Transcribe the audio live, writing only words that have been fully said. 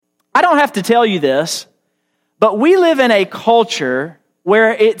I don't have to tell you this, but we live in a culture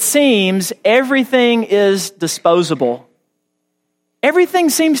where it seems everything is disposable. Everything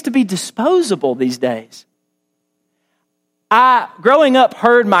seems to be disposable these days. I, growing up,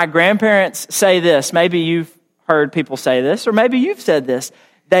 heard my grandparents say this. Maybe you've heard people say this, or maybe you've said this.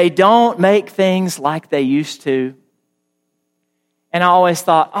 They don't make things like they used to. And I always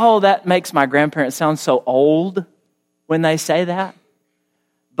thought, oh, that makes my grandparents sound so old when they say that.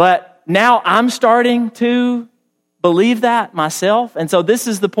 But now I'm starting to believe that myself. And so this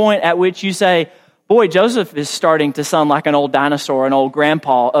is the point at which you say, boy, Joseph is starting to sound like an old dinosaur, an old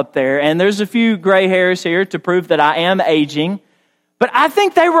grandpa up there. And there's a few gray hairs here to prove that I am aging. But I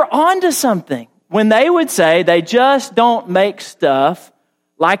think they were onto something when they would say they just don't make stuff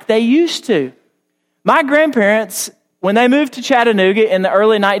like they used to. My grandparents, when they moved to Chattanooga in the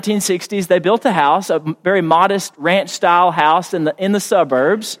early 1960s, they built a house, a very modest ranch-style house in the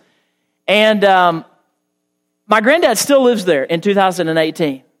suburbs. And my granddad still lives there in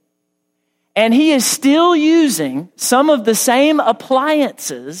 2018. And he is still using some of the same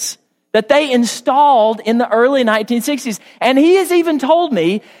appliances that they installed in the early 1960s. And he has even told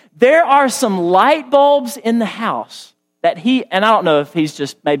me there are some light bulbs in the house that and I don't know if he's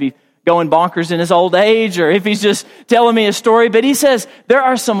just maybe going bonkers in his old age or if he's just telling me a story, but he says there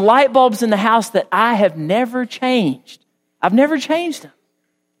are some light bulbs in the house that I have never changed. I've never changed them.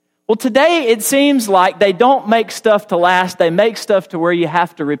 Well, today it seems like they don't make stuff to last. They make stuff to where you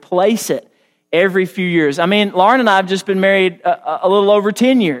have to replace it every few years. I mean, Lauren and I have just been married a little over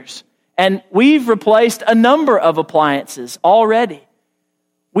 10 years, and we've replaced a number of appliances already.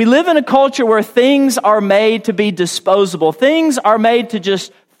 We live in a culture where things are made to be disposable. Things are made to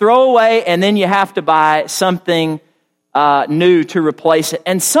just throw away, and then you have to buy something new to replace it.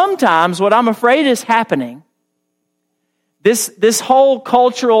 And sometimes what I'm afraid is happening, this whole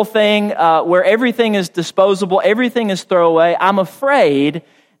cultural thing where everything is disposable, everything is throwaway, I'm afraid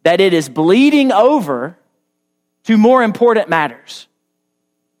that it is bleeding over to more important matters.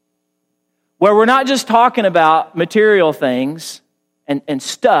 Where we're not just talking about material things and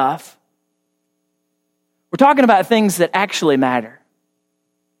stuff, we're talking about things that actually matter.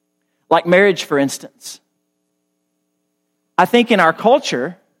 Like marriage, for instance. I think in our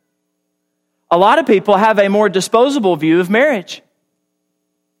culture, a lot of people have a more disposable view of marriage.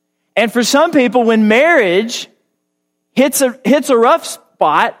 And for some people, when marriage hits a rough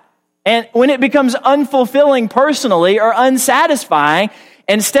spot, and when it becomes unfulfilling personally or unsatisfying,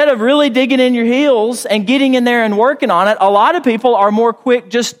 instead of really digging in your heels and getting in there and working on it, a lot of people are more quick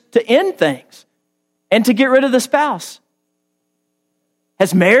just to end things and to get rid of the spouse.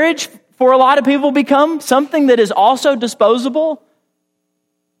 Has marriage for a lot of people become something that is also disposable?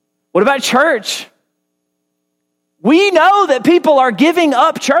 What about church? We know that people are giving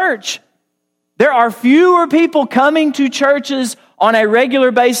up church. There are fewer people coming to churches on a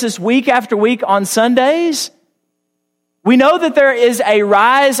regular basis, week after week on Sundays. We know that there is a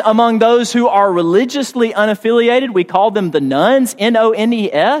rise among those who are religiously unaffiliated. We call them the nones,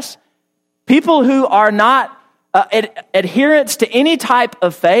 N-O-N-E-S. People who are not adherents to any type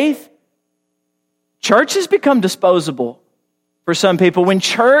of faith. Church has become disposable for some people. When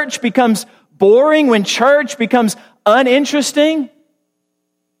church becomes boring, when church becomes uninteresting,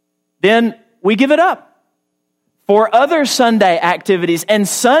 then we give it up for other Sunday activities. And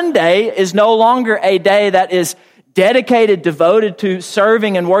Sunday is no longer a day that is dedicated, devoted to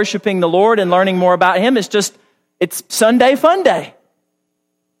serving and worshiping the Lord and learning more about Him. It's Sunday fun day.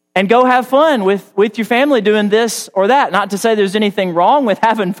 And go have fun with your family doing this or that. Not to say there's anything wrong with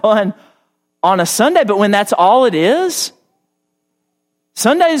having fun on a Sunday, but when that's all it is,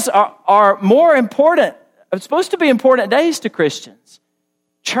 Sundays are more important. It's supposed to be important days to Christians.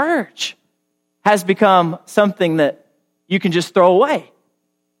 Church has become something that you can just throw away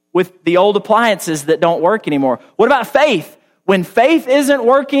with the old appliances that don't work anymore. What about faith? When faith isn't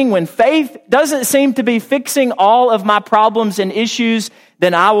working, when faith doesn't seem to be fixing all of my problems and issues,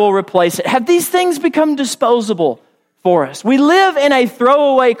 then I will replace it. Have these things become disposable for us? We live in a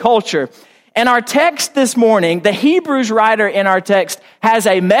throwaway culture. And our text this morning, the Hebrews writer in our text has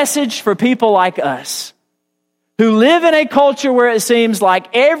a message for people like us who live in a culture where it seems like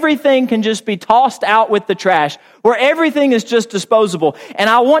everything can just be tossed out with the trash, where everything is just disposable. And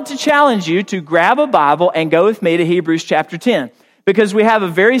I want to challenge you to grab a Bible and go with me to Hebrews chapter 10, because we have a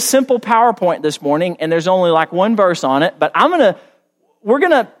very simple PowerPoint this morning, and there's only like one verse on it, but we're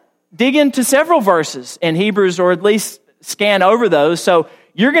going to dig into several verses in Hebrews, or at least scan over those. So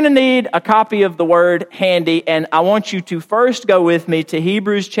you're going to need a copy of the Word handy, and I want you to first go with me to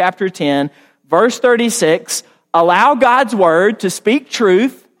Hebrews chapter 10, verse 36. Allow God's Word to speak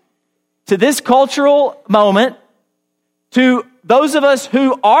truth to this cultural moment, to those of us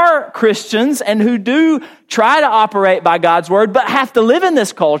who are Christians and who do try to operate by God's word, but have to live in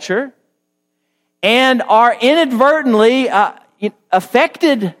this culture and are inadvertently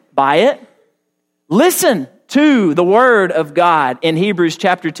affected by it. Listen to the word of God in Hebrews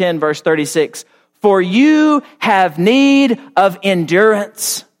chapter 10, verse 36. For you have need of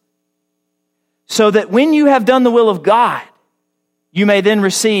endurance, so that when you have done the will of God, you may then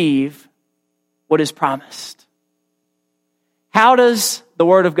receive what is promised. How does the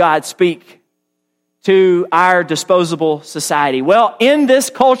word of God speak to our disposable society? Well, in this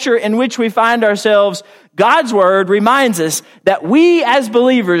culture in which we find ourselves, God's word reminds us that we as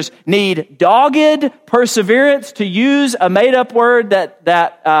believers need dogged perseverance, to use a made-up word that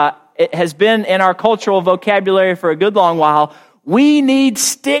it has been in our cultural vocabulary for a good long while. We need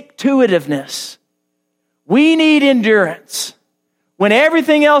stick-to-itiveness. We need endurance. When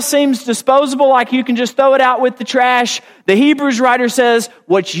everything else seems disposable, like you can just throw it out with the trash, the Hebrews writer says,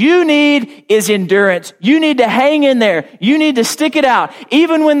 what you need is endurance. You need to hang in there. You need to stick it out,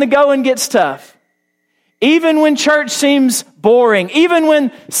 even when the going gets tough. Even when church seems boring. Even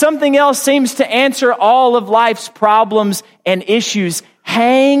when something else seems to answer all of life's problems and issues.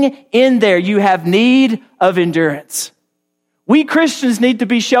 Hang in there. You have need of endurance. We Christians need to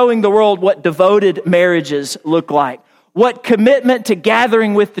be showing the world what devoted marriages look like. What commitment to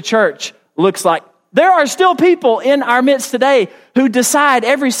gathering with the church looks like. There are still people in our midst today who decide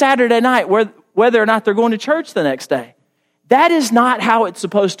every Saturday night whether or not they're going to church the next day. That is not how it's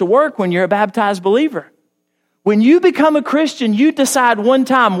supposed to work when you're a baptized believer. When you become a Christian, you decide one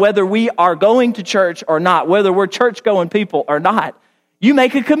time whether we are going to church or not, whether we're church-going people or not. You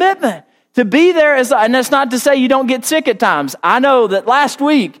make a commitment to be there, and that's not to say you don't get sick at times. I know that last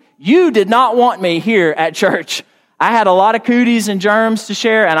week, you did not want me here at church. I had a lot of cooties and germs to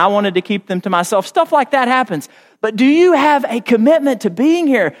share, and I wanted to keep them to myself. Stuff like that happens. But do you have a commitment to being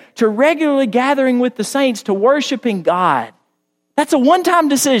here, to regularly gathering with the saints, to worshiping God? That's a one-time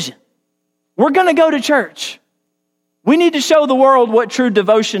decision. We're going to go to church. We need to show the world what true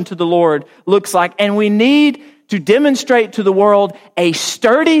devotion to the Lord looks like, and we need to demonstrate to the world a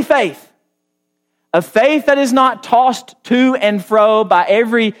sturdy faith. A faith that is not tossed to and fro by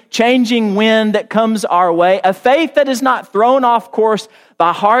every changing wind that comes our way. A faith that is not thrown off course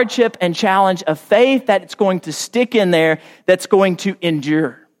by hardship and challenge. A faith that it's going to stick in there, that's going to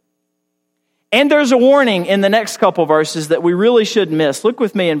endure. And there's a warning in the next couple verses that we really shouldn't miss. Look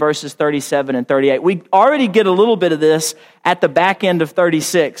with me in verses 37 and 38. We already get a little bit of this at the back end of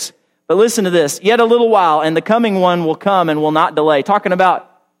 36. But listen to this. Yet a little while, and the coming one will come and will not delay. Talking about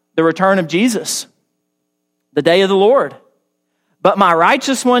the return of Jesus. The day of the Lord. But my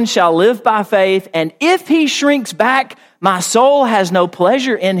righteous one shall live by faith, and if he shrinks back, my soul has no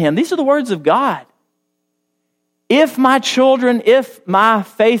pleasure in him. These are the words of God. If my children, if my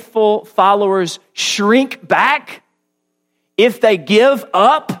faithful followers shrink back, if they give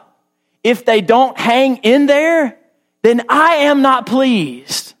up, if they don't hang in there, then I am not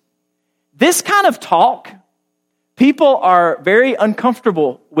pleased. This kind of talk, people are very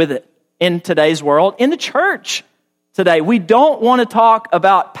uncomfortable with it. In today's world, in the church today, we don't want to talk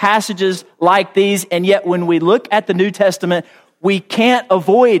about passages like these, and yet when we look at the New Testament, we can't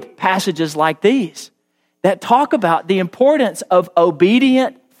avoid passages like these that talk about the importance of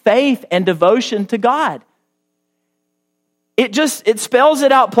obedient faith and devotion to God. It spells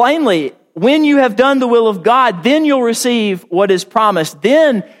it out plainly. When you have done the will of God, then you'll receive what is promised.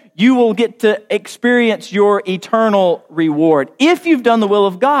 Then you will get to experience your eternal reward. If you've done the will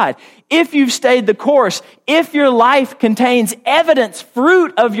of God, if you've stayed the course, if your life contains evidence,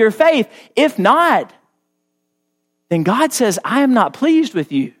 fruit of your faith. If not, then God says, I am not pleased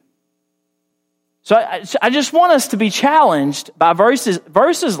with you. So I just want us to be challenged by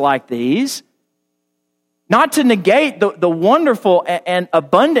verses like these, not to negate the wonderful and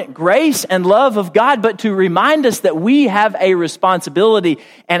abundant grace and love of God, but to remind us that we have a responsibility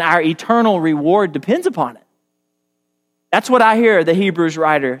and our eternal reward depends upon it. That's what I hear the Hebrews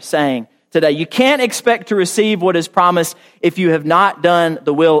writer saying today. You can't expect to receive what is promised if you have not done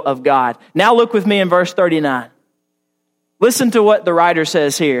the will of God. Now look with me in verse 39. Listen to what the writer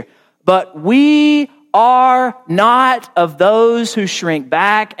says here. But we are not of those who shrink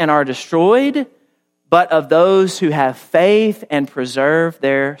back and are destroyed, but of those who have faith and preserve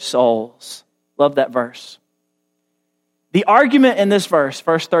their souls. Love that verse. The argument in this verse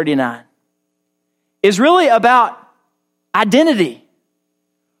 39, is really about identity.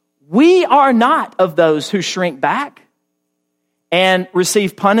 We are not of those who shrink back and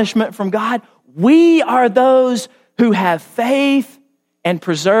receive punishment from God. We are those who have faith and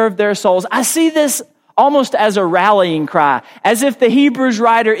preserve their souls. I see this almost as a rallying cry, as if the Hebrews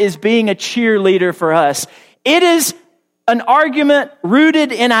writer is being a cheerleader for us. It is an argument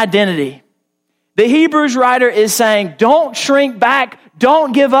rooted in identity. The Hebrews writer is saying, don't shrink back,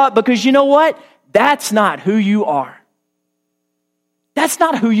 don't give up, because you know what? That's not who you are. That's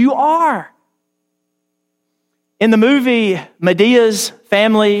not who you are. In the movie Medea's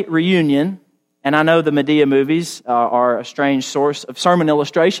Family Reunion, and I know the Medea movies are a strange source of sermon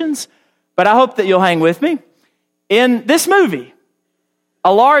illustrations, but I hope that you'll hang with me. In this movie,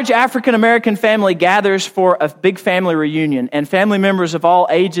 a large African-American family gathers for a big family reunion, and family members of all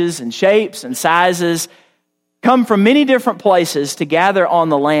ages and shapes and sizes come from many different places to gather on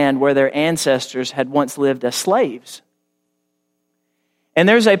the land where their ancestors had once lived as slaves. And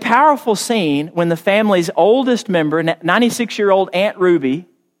there's a powerful scene when the family's oldest member, 96-year-old Aunt Ruby,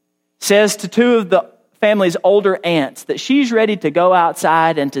 says to two of the family's older aunts that she's ready to go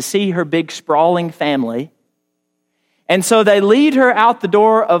outside and to see her big sprawling family. And so they lead her out the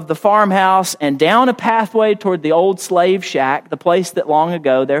door of the farmhouse and down a pathway toward the old slave shack, the place that long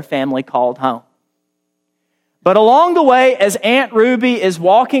ago their family called home. But along the way, as Aunt Ruby is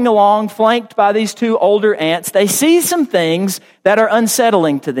walking along, flanked by these two older aunts, they see some things that are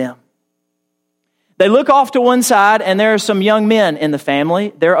unsettling to them. They look off to one side, and there are some young men in the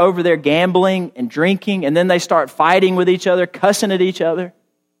family. They're over there gambling and drinking, and then they start fighting with each other, cussing at each other.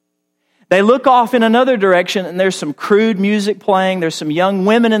 They look off in another direction, and there's some crude music playing. There's some young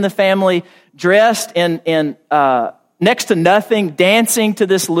women in the family dressed in next to nothing, dancing to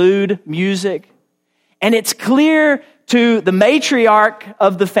this lewd music. And it's clear to the matriarch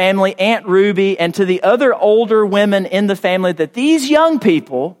of the family, Aunt Ruby, and to the other older women in the family that these young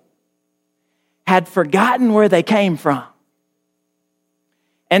people had forgotten where they came from.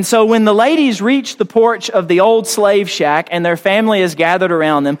 And so when the ladies reach the porch of the old slave shack and their family is gathered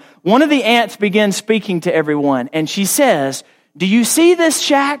around them, one of the aunts begins speaking to everyone. And she says, "Do you see this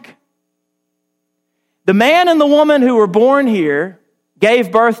shack? The man and the woman who were born here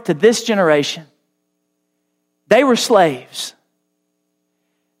gave birth to this generation. They were slaves.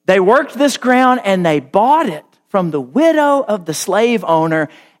 They worked this ground and they bought it from the widow of the slave owner.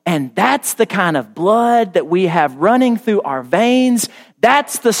 And that's the kind of blood that we have running through our veins.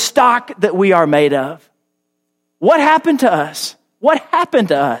 That's the stock that we are made of. What happened to us? What happened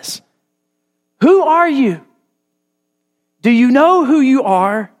to us? Who are you? Do you know who you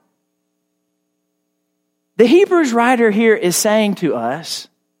are?" The Hebrews writer here is saying to us,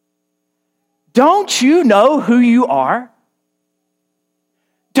 don't you know who you are?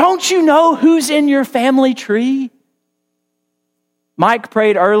 Don't you know who's in your family tree? Mike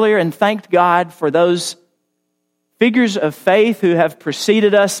prayed earlier and thanked God for those figures of faith who have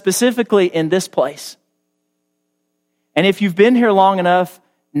preceded us, specifically in this place. And if you've been here long enough,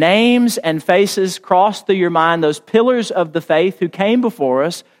 names and faces cross through your mind, those pillars of the faith who came before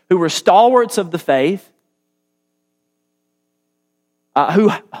us, who were stalwarts of the faith,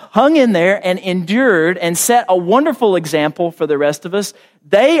 who hung in there and endured and set a wonderful example for the rest of us.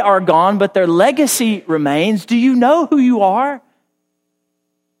 They are gone, but their legacy remains. Do you know who you are?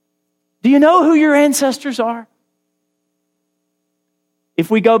 Do you know who your ancestors are? If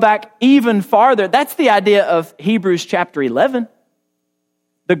we go back even farther, that's the idea of Hebrews chapter 11,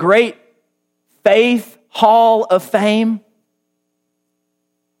 the great faith hall of fame.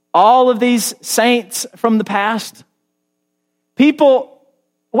 All of these saints from the past, people,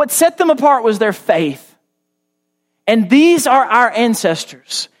 what set them apart was their faith. And these are our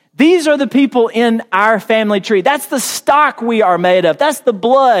ancestors. These are the people in our family tree. That's the stock we are made of. That's the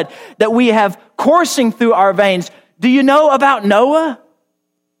blood that we have coursing through our veins. Do you know about Noah?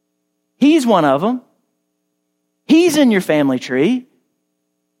 He's one of them. He's in your family tree.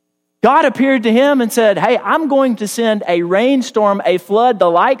 God appeared to him and said, "Hey, I'm going to send a rainstorm, a flood,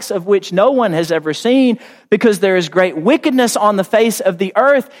 the likes of which no one has ever seen, because there is great wickedness on the face of the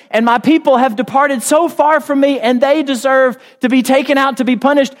earth, and my people have departed so far from me, and they deserve to be taken out to be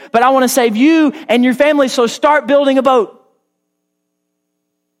punished, but I want to save you and your family, so start building a boat."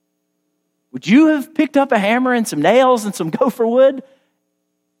 Would you have picked up a hammer and some nails and some gopher wood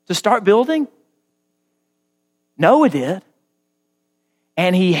to start building? Noah did.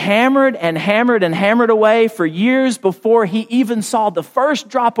 And he hammered and hammered and hammered away for years before he even saw the first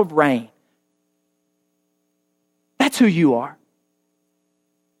drop of rain. That's who you are.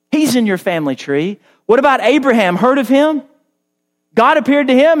 He's in your family tree. What about Abraham? Heard of him? God appeared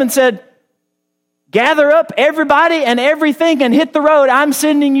to him and said, "Gather up everybody and everything and hit the road. I'm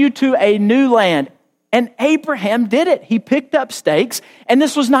sending you to a new land." And Abraham did it. He picked up stakes, and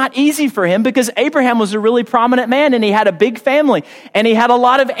this was not easy for him because Abraham was a really prominent man, and he had a big family, and he had a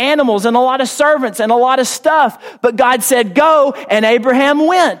lot of animals and a lot of servants and a lot of stuff. But God said, go, and Abraham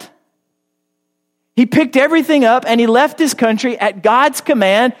went. He picked everything up, and he left his country at God's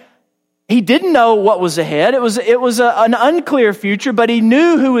command. He didn't know what was ahead. It was an unclear future, but he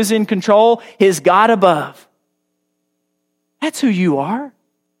knew who was in control, his God above. That's who you are.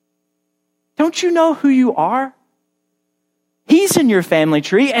 Don't you know who you are? He's in your family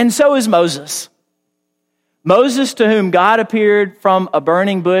tree, and so is Moses. Moses, to whom God appeared from a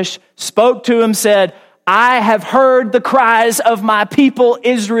burning bush, spoke to him, said, I have heard the cries of my people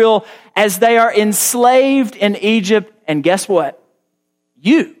Israel as they are enslaved in Egypt. And guess what?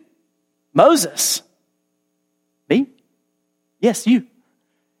 You, Moses, me? Yes, you.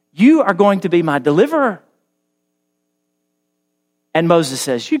 You are going to be my deliverer. And Moses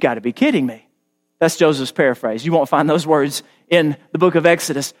says, you got to be kidding me. That's Joseph's paraphrase. You won't find those words in the book of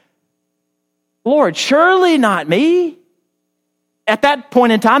Exodus. Lord, surely not me. At that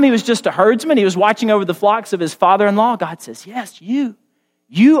point in time, he was just a herdsman. He was watching over the flocks of his father-in-law. God says, yes, you.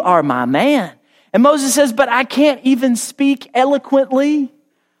 You are my man. And Moses says, but I can't even speak eloquently.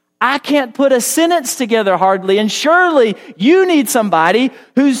 I can't put a sentence together hardly. And surely you need somebody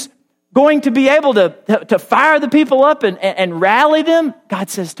who's going to be able to fire the people up and rally them.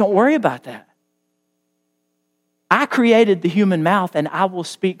 God says, don't worry about that. I created the human mouth, and I will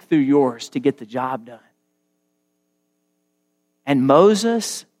speak through yours to get the job done. And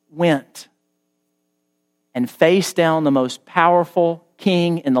Moses went and faced down the most powerful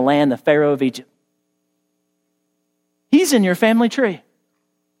king in the land, the Pharaoh of Egypt. He's in your family tree.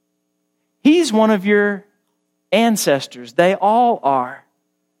 He's one of your ancestors. They all are.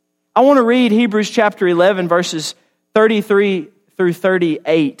 I want to read Hebrews chapter 11, verses 33 through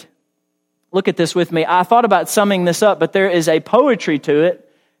 38. Look at this with me. I thought about summing this up, but there is a poetry to it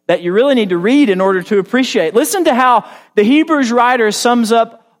that you really need to read in order to appreciate. Listen to how the Hebrews writer sums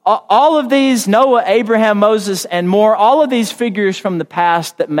up all of these, Noah, Abraham, Moses, and more, all of these figures from the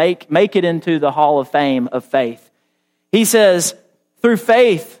past that make it into the Hall of Fame of faith. He says, through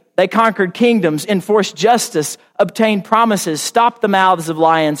faith, they conquered kingdoms, enforced justice, obtained promises, stopped the mouths of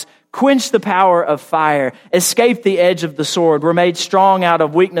lions, quenched the power of fire, escaped the edge of the sword, were made strong out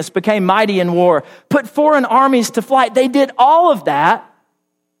of weakness, became mighty in war, put foreign armies to flight. They did all of that,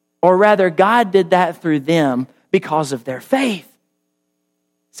 or rather, God did that through them because of their faith.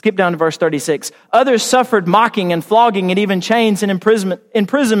 Skip down to verse 36. Others suffered mocking and flogging and even chains and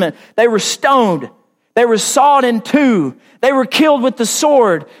imprisonment. They were stoned. They were sawed in two. They were killed with the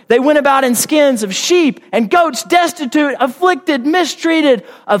sword. They went about in skins of sheep and goats, destitute, afflicted, mistreated,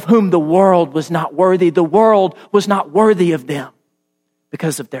 of whom the world was not worthy. The world was not worthy of them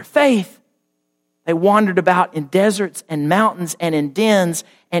because of their faith. They wandered about in deserts and mountains and in dens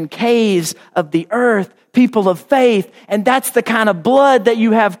and caves of the earth, people of faith. And that's the kind of blood that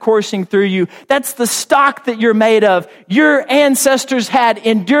you have coursing through you. That's the stock that you're made of. Your ancestors had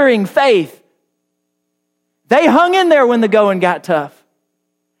enduring faith. They hung in there when the going got tough.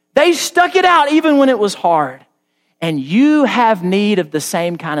 They stuck it out even when it was hard. And you have need of the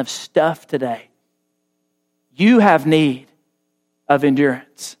same kind of stuff today. You have need of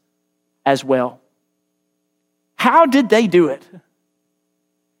endurance as well. How did they do it?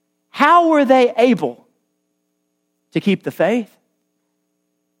 How were they able to keep the faith?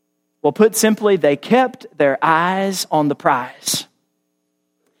 Well, put simply, they kept their eyes on the prize.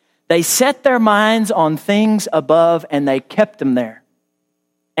 They set their minds on things above and they kept them there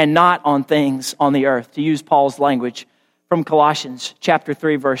and not on things on the earth, to use Paul's language from Colossians chapter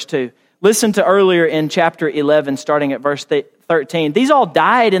 3, verse 2. Listen to earlier in chapter 11, starting at verse 13. These all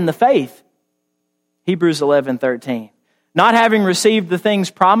died in the faith. Hebrews 11:13. Not having received the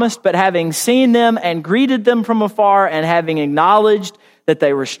things promised, but having seen them and greeted them from afar and having acknowledged that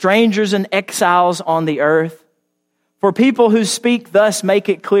they were strangers and exiles on the earth. For people who speak thus make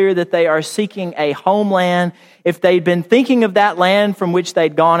it clear that they are seeking a homeland. If they'd been thinking of that land from which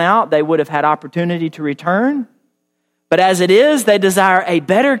they'd gone out, they would have had opportunity to return. But as it is, they desire a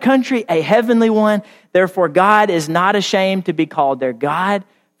better country, a heavenly one. Therefore, God is not ashamed to be called their God,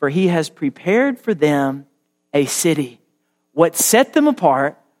 for he has prepared for them a city. What set them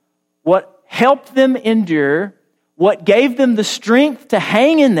apart, what helped them endure, what gave them the strength to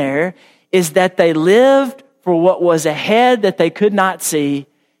hang in there is that they lived for what was ahead that they could not see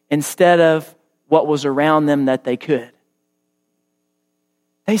instead of what was around them that they could.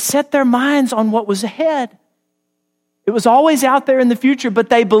 They set their minds on what was ahead. It was always out there in the future, but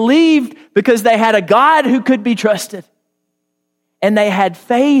they believed because they had a God who could be trusted. And they had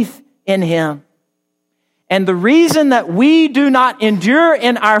faith in him. And the reason that we do not endure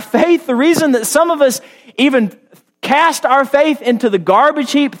in our faith, the reason that some of us even cast our faith into the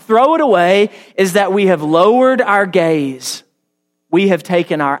garbage heap, throw it away, is that we have lowered our gaze. We have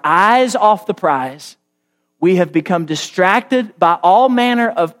taken our eyes off the prize. We have become distracted by all manner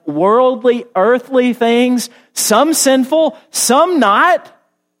of worldly, earthly things, some sinful, some not,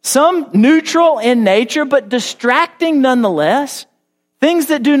 some neutral in nature, but distracting nonetheless. Things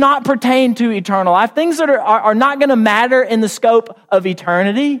that do not pertain to eternal life, things that are not going to matter in the scope of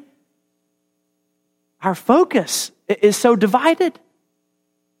eternity. Our focus is so divided.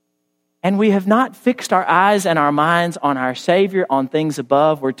 And we have not fixed our eyes and our minds on our Savior, on things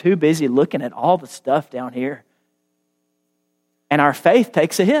above. We're too busy looking at all the stuff down here. And our faith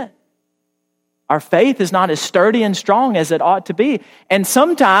takes a hit. Our faith is not as sturdy and strong as it ought to be. And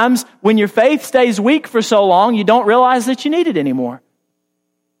sometimes when your faith stays weak for so long, you don't realize that you need it anymore.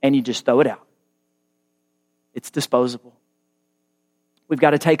 And you just throw it out. It's disposable. We've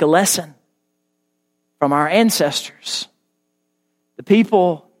got to take a lesson from our ancestors, the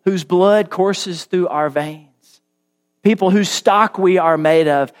people whose blood courses through our veins, people whose stock we are made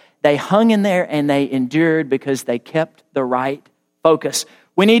of. They hung in there and they endured because they kept the right focus.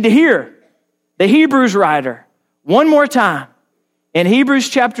 We need to hear the Hebrews writer one more time in Hebrews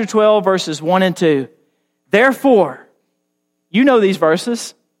chapter 12, verses 1 and 2. Therefore, you know these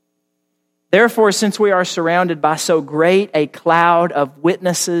verses. Therefore, since we are surrounded by so great a cloud of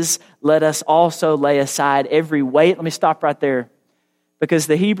witnesses, let us also lay aside every weight. Let me stop right there, because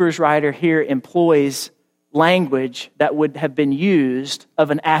the Hebrews writer here employs language that would have been used of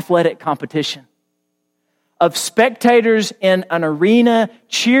an athletic competition, of spectators in an arena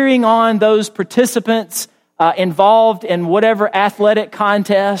cheering on those participants involved in whatever athletic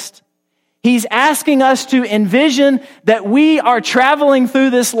contest. He's asking us to envision that we are traveling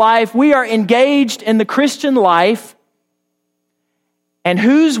through this life. We are engaged in the Christian life. And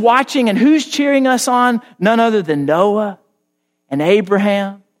who's watching and who's cheering us on? None other than Noah and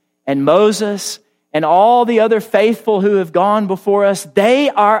Abraham and Moses and all the other faithful who have gone before us. They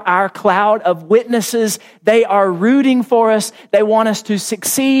are our cloud of witnesses. They are rooting for us. They want us to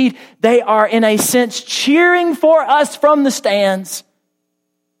succeed. They are, in a sense, cheering for us from the stands,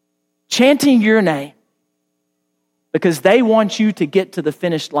 chanting your name, because they want you to get to the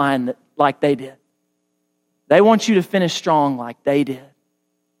finish line like they did. They want you to finish strong like they did.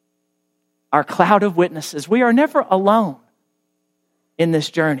 Our cloud of witnesses. We are never alone in this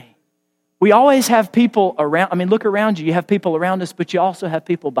journey. We always have people around. I mean, look around you. You have people around us, but you also have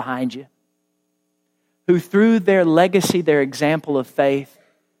people behind you who, through their legacy, their example of faith,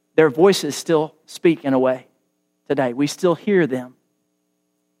 their voices still speak in a way today. We still hear them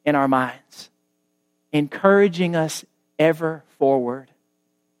in our minds, encouraging us ever forward.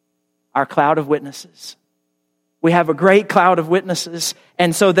 Our cloud of witnesses. We have a great cloud of witnesses,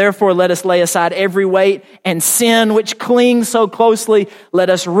 and so therefore let us lay aside every weight and sin which clings so closely.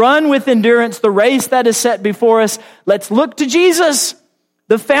 Let us run with endurance the race that is set before us. Let's look to Jesus,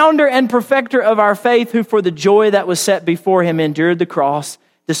 the founder and perfecter of our faith, who for the joy that was set before him endured the cross,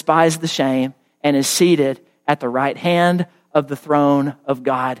 despised the shame, and is seated at the right hand of the throne of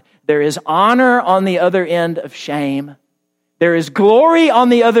God. There is honor on the other end of shame. There is glory on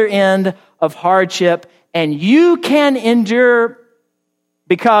the other end of hardship. And you can endure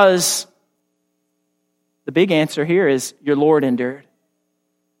because the big answer here is your Lord endured.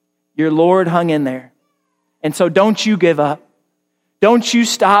 Your Lord hung in there. And so don't you give up. Don't you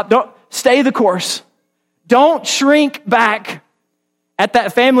stop. Don't stay the course. Don't shrink back. At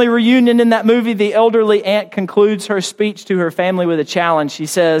that family reunion in that movie, the elderly aunt concludes her speech to her family with a challenge. She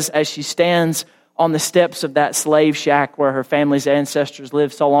says, as she stands on the steps of that slave shack where her family's ancestors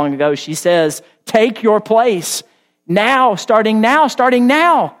lived so long ago, she says, take your place now, starting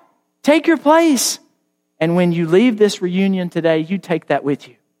now. Take your place. And when you leave this reunion today, you take that with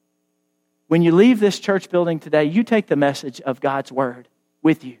you. When you leave this church building today, you take the message of God's word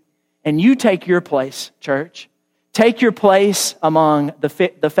with you. And you take your place, church. Take your place among the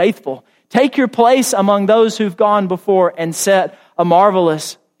faithful. Take your place among those who've gone before and set a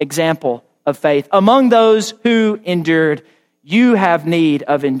marvelous example of faith. Among those who endured, you have need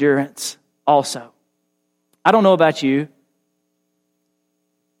of endurance also. I don't know about you,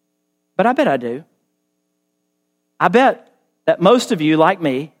 but I bet I do. I bet that most of you, like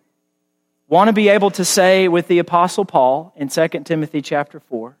me, want to be able to say with the Apostle Paul in 2 Timothy chapter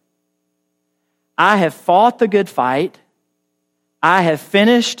 4, I have fought the good fight. I have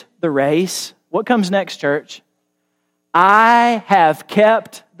finished the race. What comes next, church? I have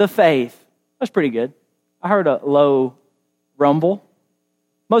kept the faith. That's pretty good. I heard a low rumble.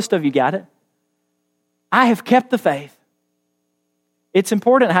 Most of you got it. I have kept the faith. It's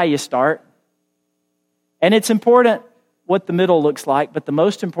important how you start. And it's important what the middle looks like, but the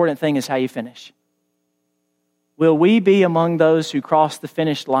most important thing is how you finish. Will we be among those who cross the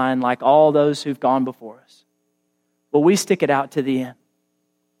finish line like all those who've gone before us? Will we stick it out to the end?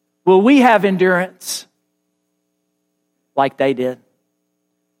 Will we have endurance like they did?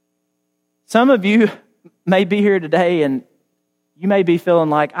 Some of you may be here today and you may be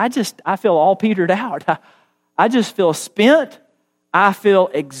feeling like, I feel all petered out. I just feel spent. I feel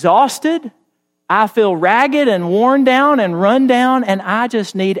exhausted. I feel ragged and worn down and run down, and I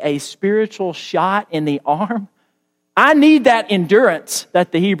just need a spiritual shot in the arm. I need that endurance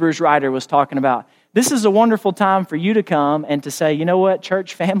that the Hebrews writer was talking about. This is a wonderful time for you to come and to say, you know what,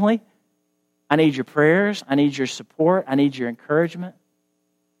 church family, I need your prayers, I need your support, I need your encouragement.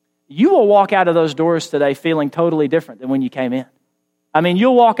 You will walk out of those doors today feeling totally different than when you came in. I mean,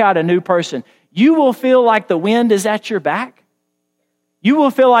 you'll walk out a new person. You will feel like the wind is at your back. You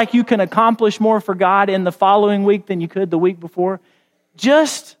will feel like you can accomplish more for God in the following week than you could the week before,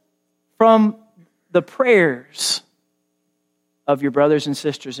 just from the prayers of your brothers and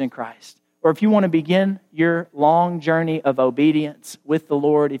sisters in Christ. Or if you want to begin your long journey of obedience with the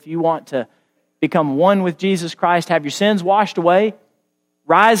Lord, if you want to become one with Jesus Christ, have your sins washed away,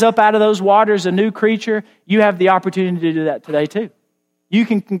 rise up out of those waters a new creature, you have the opportunity to do that today too. You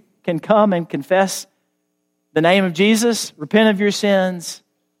can come and confess the name of Jesus, repent of your sins,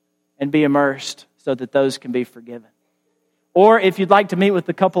 and be immersed so that those can be forgiven. Or if you'd like to meet with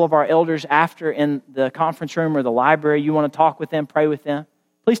a couple of our elders after in the conference room or the library, you want to talk with them, pray with them,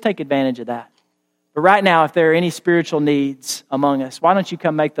 please take advantage of that. But right now, if there are any spiritual needs among us, why don't you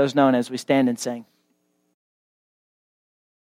come make those known as we stand and sing?